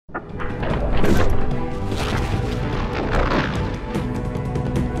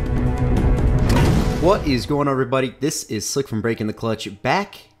What is going on, everybody? This is Slick from Breaking the Clutch,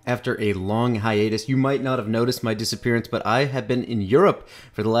 back after a long hiatus. You might not have noticed my disappearance, but I have been in Europe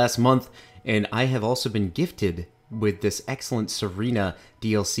for the last month, and I have also been gifted with this excellent Serina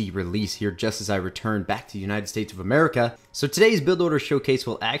DLC release here just as I return back to the United States of America. So today's build order showcase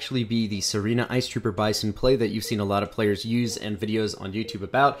will actually be the Serina Ice Trooper Bison play that you've seen a lot of players use and videos on YouTube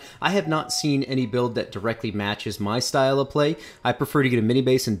about. I have not seen any build that directly matches my style of play. I prefer to get a mini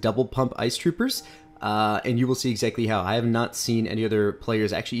base and double pump Ice Troopers. And you will see exactly how. I have not seen any other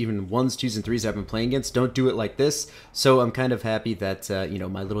players, actually even 1s, 2s, and 3s I've been playing against, don't do it like this. So I'm kind of happy that, you know,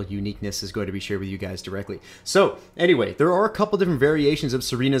 my little uniqueness is going to be shared with you guys directly. So anyway, there are a couple different variations of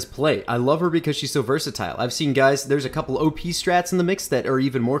Serina's play. I love her because she's so versatile. I've seen guys, there's a couple OP strats in the mix that are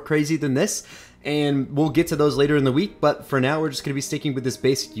even more crazy than this. And we'll get to those later in the week, but for now we're just going to be sticking with this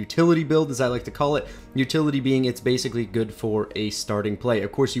basic utility build, as I like to call it. Utility being it's basically good for a starting play.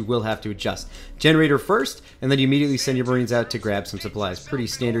 Of course, you will have to adjust. Generator first, and then you immediately send your Marines out to grab some supplies. Pretty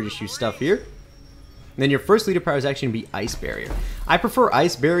standard issue stuff here. And then your first leader power is actually going to be Ice Barrier. I prefer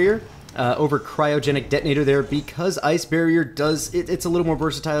Ice Barrier over Cryogenic Detonator there because Ice Barrier does, it's a little more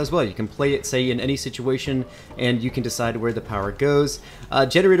versatile as well. You can play it, say, in any situation, and you can decide where the power goes.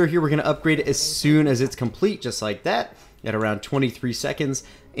 Generator here, we're going to upgrade it as soon as it's complete, just like that, at around 23 seconds.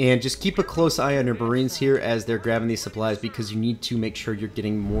 And just keep a close eye on your Marines here as they're grabbing these supplies, because you need to make sure you're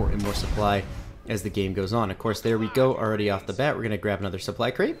getting more and more supply as the game goes on. Of course, there we go, already off the bat. We're going to grab another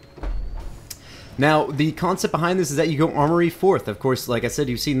supply crate. Now, the concept behind this is that you go Armory 4th. Of course, like I said,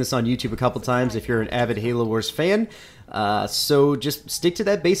 you've seen this on YouTube a couple times if you're an avid Halo Wars fan. So just stick to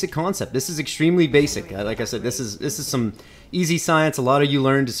that basic concept. This is extremely basic. Like I said, this is some easy science. A lot of you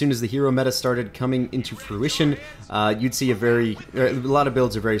learned as soon as the hero meta started coming into fruition. You'd see a lot of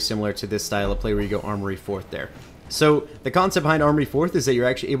builds are very similar to this style of play where you go Armory 4th there. So the concept behind Armory 4th is that you're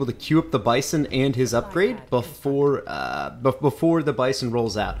actually able to queue up the Bison and his upgrade before the Bison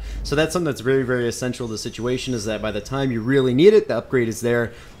rolls out. So that's something that's very, very essential to the situation, is that by the time you really need it, the upgrade is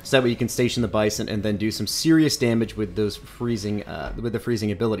there, so that way you can station the Bison and then do some serious damage with those freezing, with the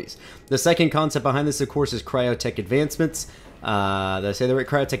freezing abilities. The second concept behind this, of course, is Cryotech Advancements. Did I say the right?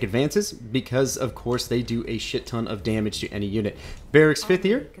 Cryotech Advances, because of course they do a shit ton of damage to any unit. Barracks 5th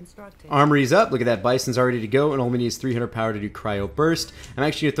here. Armory's up. Look at that. Bison's already ready to go, and all we need is 300 power to do Cryo Burst. I'm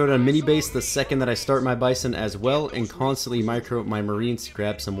actually going to throw it on mini base the second that I start my Bison as well, and constantly micro my Marines to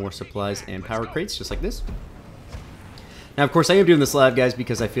grab some more supplies and power crates, just like this. Now, of course, I am doing this live, guys,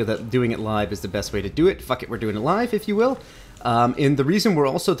 because I feel that doing it live is the best way to do it. Fuck it, we're doing it live, if you will. And the reason we're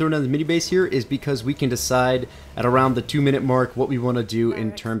also throwing on the mini base here is because we can decide at around the 2-minute mark what we want to do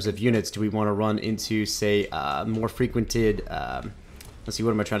in terms of units. Do we want to run into, say, more frequented, let's see,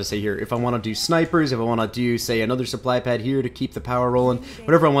 what am I trying to say here? If I want to do snipers, if I want to do, say, another supply pad here to keep the power rolling,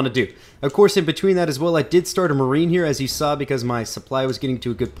 whatever I want to do. Of course, in between that as well, I did start a Marine here, as you saw, because my supply was getting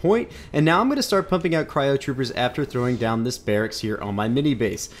to a good point. And now I'm going to start pumping out Cryo Troopers after throwing down this barracks here on my mini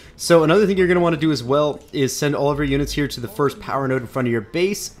base. So another thing you're going to want to do as well is send all of your units here to the first power node in front of your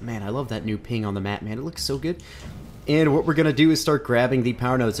base. Man, I love that new ping on the map, man. It looks so good. And what we're going to do is start grabbing the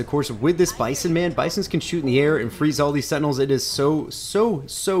power nodes. Of course, with this Bison, man, Bisons can shoot in the air and freeze all these Sentinels. It is so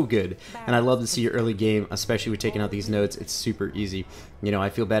good. And I love to see your early game, especially with taking out these nodes. It's super easy. You know,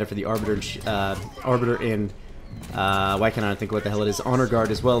 I feel bad for the Arbiter and why can't I think what the hell it is? Honor Guard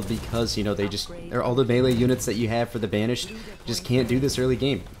as well, because, you know, they're all the melee units that you have for the Banished just can't do this early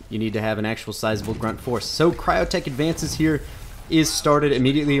game. You need to have an actual sizable grunt force. So Cryotech Advances here is started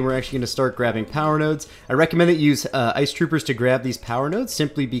immediately. We're actually going to start grabbing power nodes. I recommend that you use Ice Troopers to grab these power nodes,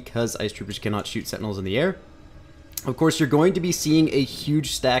 simply because Ice Troopers cannot shoot Sentinels in the air. Of course, you're going to be seeing a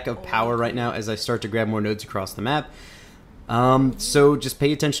huge stack of power right now as I start to grab more nodes across the map. So just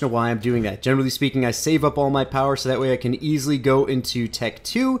pay attention to why I'm doing that. Generally speaking, I save up all my power so that way I can easily go into Tech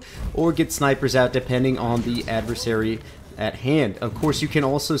 2 or get snipers out depending on the adversary at hand. Of course, you can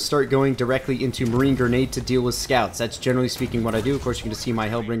also start going directly into Marine Grenade to deal with scouts. That's generally speaking what I do. Of course, you can just see my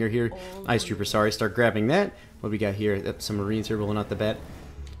Hellbringer here. Ice Trooper, sorry. Start grabbing that. What do we got here? Some Marines here rolling out the bat.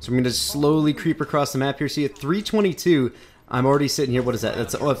 So I'm going to slowly creep across the map here. See, at 322, I'm already sitting here. What is that?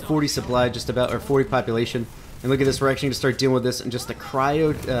 That's 40 supply, just about, or 40 population. And look at this. We're actually going to start dealing with this, and just the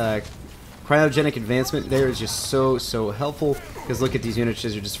Cryogenic Advancement there is just so helpful, because look at these units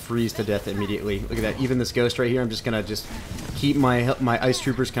as you just freeze to death immediately. Look at that. Even this Ghost right here, I'm just going to keep my Ice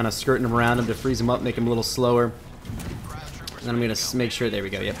Troopers kind of skirting them around him to freeze them up, make them a little slower. And I'm going to make sure, there we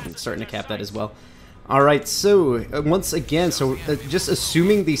go, yep, I'm starting to cap that as well. Alright, so once again, just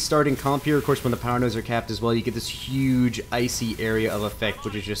assuming the starting comp here, of course when the power nodes are capped as well, you get this huge icy area of effect,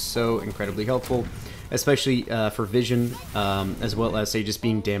 which is just so incredibly helpful, especially for vision, as well as, say, just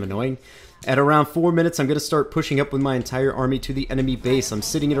being damn annoying. At around 4 minutes, I'm going to start pushing up with my entire army to the enemy base. I'm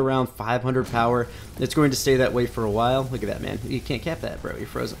sitting at around 500 power. It's going to stay that way for a while. Look at that, man. You can't cap that, bro. You're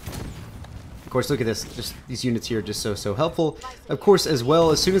frozen. Of course, look at this. Just these units here are just so helpful. Of course, as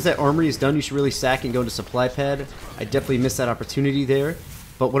well, as soon as that armory is done, you should really sack and go into supply pad. I definitely missed that opportunity there.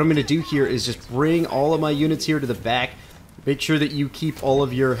 But what I'm going to do here is just bring all of my units here to the back. Make sure that you keep all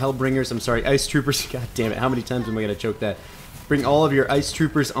of your Hellbringers, I'm sorry, Ice Troopers. God damn it, how many times am I going to choke that? Bring all of your Ice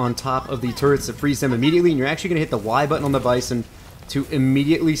Troopers on top of the turrets to freeze them immediately, and you're actually going to hit the Y button on the Bison to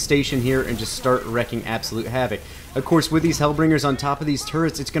immediately station here and just start wrecking absolute havoc. Of course, with these Hellbringers on top of these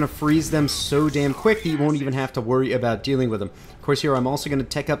turrets, it's going to freeze them so damn quick that you won't even have to worry about dealing with them. Of course, here I'm also going to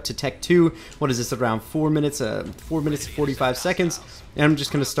tech up to Tech 2. What is this, around 4 minutes, 4 minutes 45 seconds, and I'm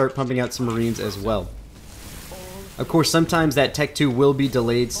just going to start pumping out some Marines as well. Of course, sometimes that Tech 2 will be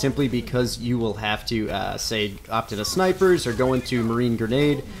delayed simply because you will have to, say, opt into snipers or go into Marine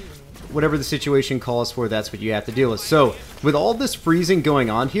Grenade. Whatever the situation calls for, that's what you have to deal with. So, with all this freezing going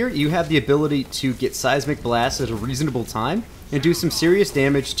on here, you have the ability to get Seismic Blasts at a reasonable time and do some serious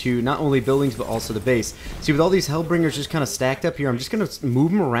damage to not only buildings but also the base. See, with all these Hellbringers just kind of stacked up here, I'm just going to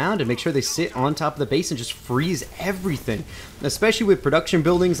move them around and make sure they sit on top of the base and just freeze everything. Especially with production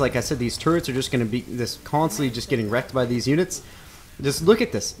buildings, like I said, these turrets are just going to be constantly just getting wrecked by these units. Just look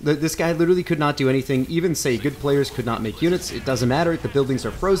at this. This guy literally could not do anything. Even, say, good players could not make units. It doesn't matter. The buildings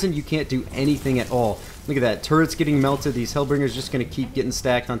are frozen. You can't do anything at all. Look at that. Turrets getting melted. These Hellbringers just going to keep getting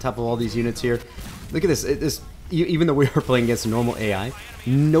stacked on top of all these units here. Look at this. Even though we are playing against a normal AI,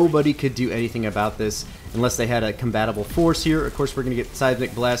 nobody could do anything about this unless they had a combatable force here. Of course, we're going to get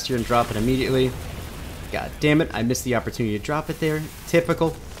Seismic Blast here and drop it immediately. God damn it, I missed the opportunity to drop it there.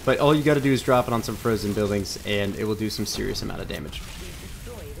 Typical. But all you got to do is drop it on some frozen buildings, and it will do some serious amount of damage.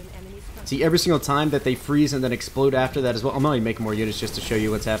 See, every single time that they freeze and then explode after that as well. I'm only making more units just to show you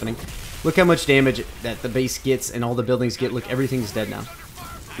what's happening. Look how much damage that the base gets and all the buildings get. Look, everything's dead now.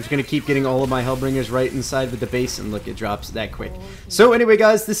 I'm just going to keep getting all of my Hellbringers right inside with the base, and look, it drops that quick. So anyway,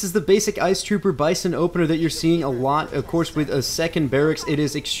 guys, this is the basic Ice Trooper Bison opener that you're seeing a lot. Of course, with a second barracks, it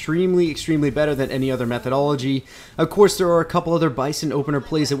is extremely better than any other methodology. Of course, there are a couple other Bison opener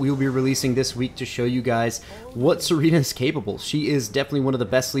plays that we will be releasing this week to show you guys what Serina is capable. She is definitely one of the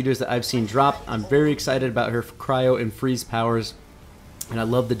best leaders that I've seen drop. I'm very excited about her cryo and freeze powers. And I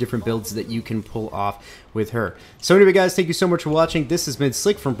love the different builds that you can pull off with her. So anyway, guys, thank you so much for watching. This has been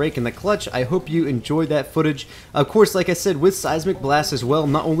Slick from Breaking the Clutch. I hope you enjoyed that footage. Of course, like I said, with Seismic Blast as well,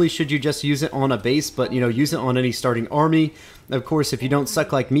 not only should you just use it on a base, but, you know, use it on any starting army. Of course, if you don't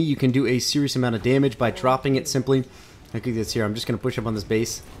suck like me, you can do a serious amount of damage by dropping it simply. Look at this here. I'm just going to push up on this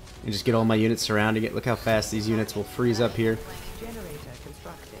base and just get all my units surrounding it. Look how fast these units will freeze up here.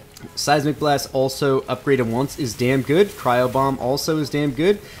 Seismic Blast also upgraded once is damn good. Cryo Bomb also is damn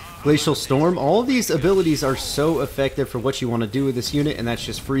good. Glacial Storm, all of these abilities are so effective for what you want to do with this unit, and that's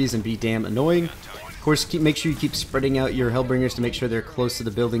just freeze and be damn annoying. Of course, make sure you keep spreading out your Hellbringers to make sure they're close to the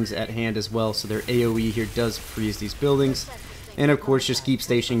buildings at hand as well, so their AoE here does freeze these buildings. And of course, just keep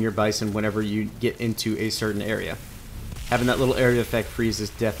stationing your Bison whenever you get into a certain area. Having that little area effect freeze is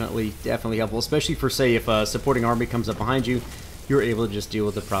definitely helpful, especially for, say, if a supporting army comes up behind you, you're able to just deal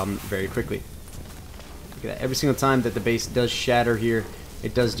with the problem very quickly. Look at that. Every single time that the base does shatter here,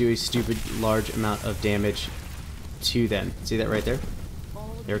 it does do a stupid large amount of damage to them. See that right there?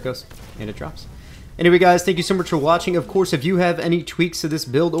 There it goes. And it drops. Anyway, guys, thank you so much for watching. Of course, if you have any tweaks to this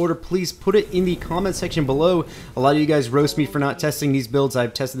build order, please put it in the comment section below. A lot of you guys roast me for not testing these builds.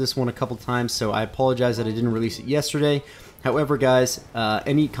 I've tested this one a couple times, so I apologize that I didn't release it yesterday. However, guys,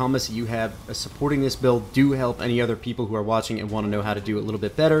 any comments that you have supporting this build do help any other people who are watching and want to know how to do it a little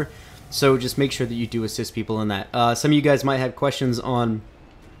bit better. So just make sure that you do assist people in that. Some of you guys might have questions on,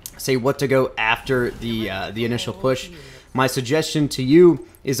 say, what to go after the initial push. My suggestion to you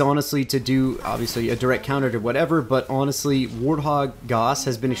is honestly to do, obviously, a direct counter to whatever, but honestly, Warthog Gauss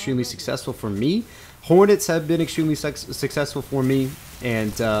has been extremely successful for me. Hornets have been extremely successful for me,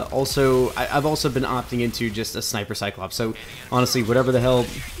 and also I've also been opting into just a Sniper Cyclops. So honestly, whatever the hell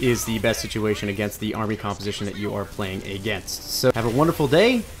is the best situation against the army composition that you are playing against. So have a wonderful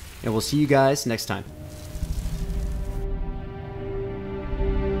day, and we'll see you guys next time.